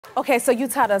Okay, so you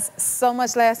taught us so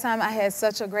much last time. I had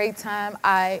such a great time.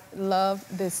 I love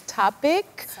this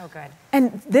topic. So good.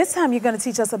 And this time you're gonna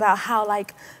teach us about how,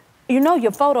 like, you know,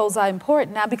 your photos are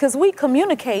important now because we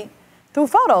communicate through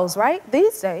photos, right,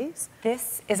 these days.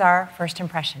 This is our first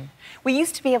impression. We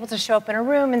used to be able to show up in a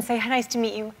room and say, "Hi, nice to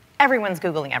meet you." Everyone's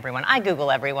Googling everyone. I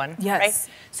Google everyone, yes. Right?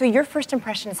 So your first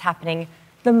impression is happening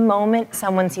the moment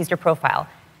someone sees your profile,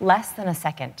 less than a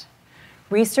second.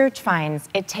 Research finds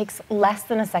it takes less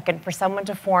than a second for someone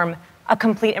to form a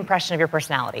complete impression of your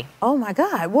personality. Oh my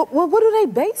God, what do they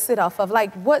base it off of?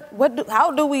 Like, what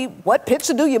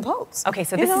picture do you post? Okay,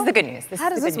 so this is the good news. How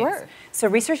does this work? So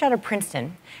research out of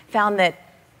Princeton found that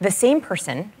the same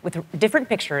person with different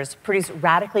pictures produce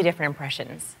radically different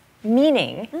impressions.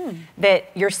 Meaning that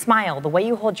your smile, the way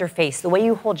you hold your face, the way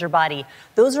you hold your body,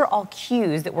 those are all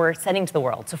cues that we're sending to the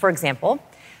world. So for example,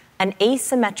 an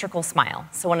asymmetrical smile,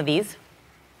 so one of these,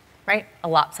 right? A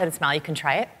lopsided smile, you can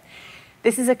try it.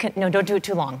 This is no, don't do it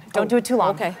too long. Don't do it too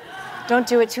long. Okay. Don't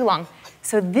do it too long.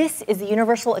 So this is the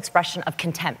universal expression of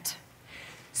contempt.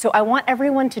 So I want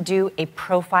everyone to do a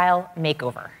profile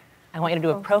makeover. I want you to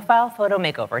do a profile photo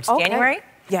makeover. It's January.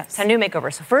 Yes. It's time to do a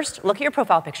makeover. So first, look at your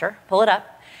profile picture, pull it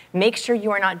up. Make sure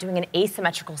you are not doing an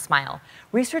asymmetrical smile.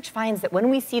 Research finds that when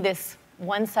we see this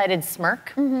one-sided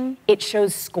smirk, it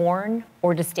shows scorn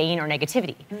or disdain or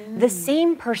negativity. The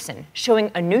same person showing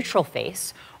a neutral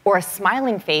face or a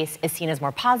smiling face is seen as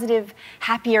more positive,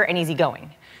 happier, and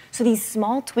easygoing. So these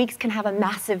small tweaks can have a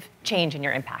massive change in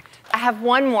your impact. I have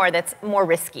one more that's more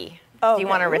risky. Oh, do you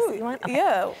want a risky one? Okay.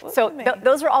 Yeah. So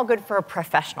those are all good for a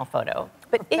professional photo.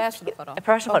 But professional photo. A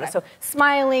professional photo. So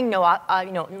smiling, no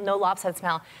lopsided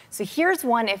smile. So here's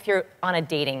one if you're on a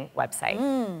dating website.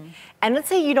 And let's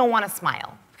say you don't want to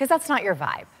smile because that's not your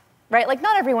vibe, right? Like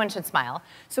not everyone should smile.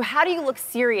 So how do you look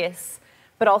serious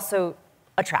but also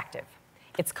attractive?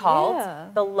 It's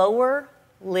called the lower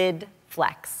lid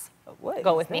flex.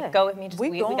 Go with me. Go with me.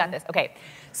 We got this. Okay.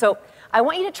 So I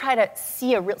want you to try to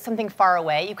see something far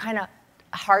away. You kind of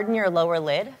harden your lower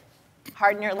lid.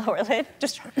 Harden your lower lid.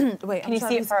 Just wait. Can you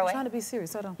see it far away? I'm trying to be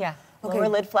serious. Hold on. Yeah. Okay. Lower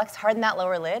lid flex. Harden that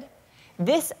lower lid.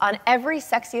 This on every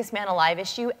Sexiest Man Alive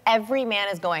issue. Every man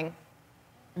is going.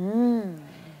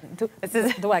 Do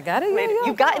I got it? Yeah.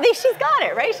 You got it. She's got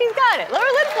it, right? She's got it. Lower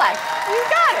lid flex. You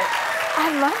got it.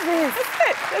 I love this. That's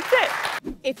it. That's it.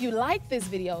 If you like this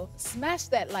video, smash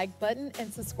that like button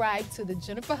and subscribe to the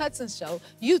Jennifer Hudson Show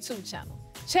YouTube channel.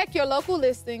 Check your local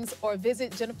listings or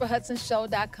visit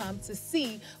jenniferhudsonshow.com to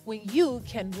see when you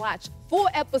can watch full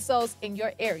episodes in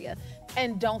your area.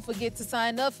 And don't forget to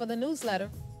sign up for the newsletter.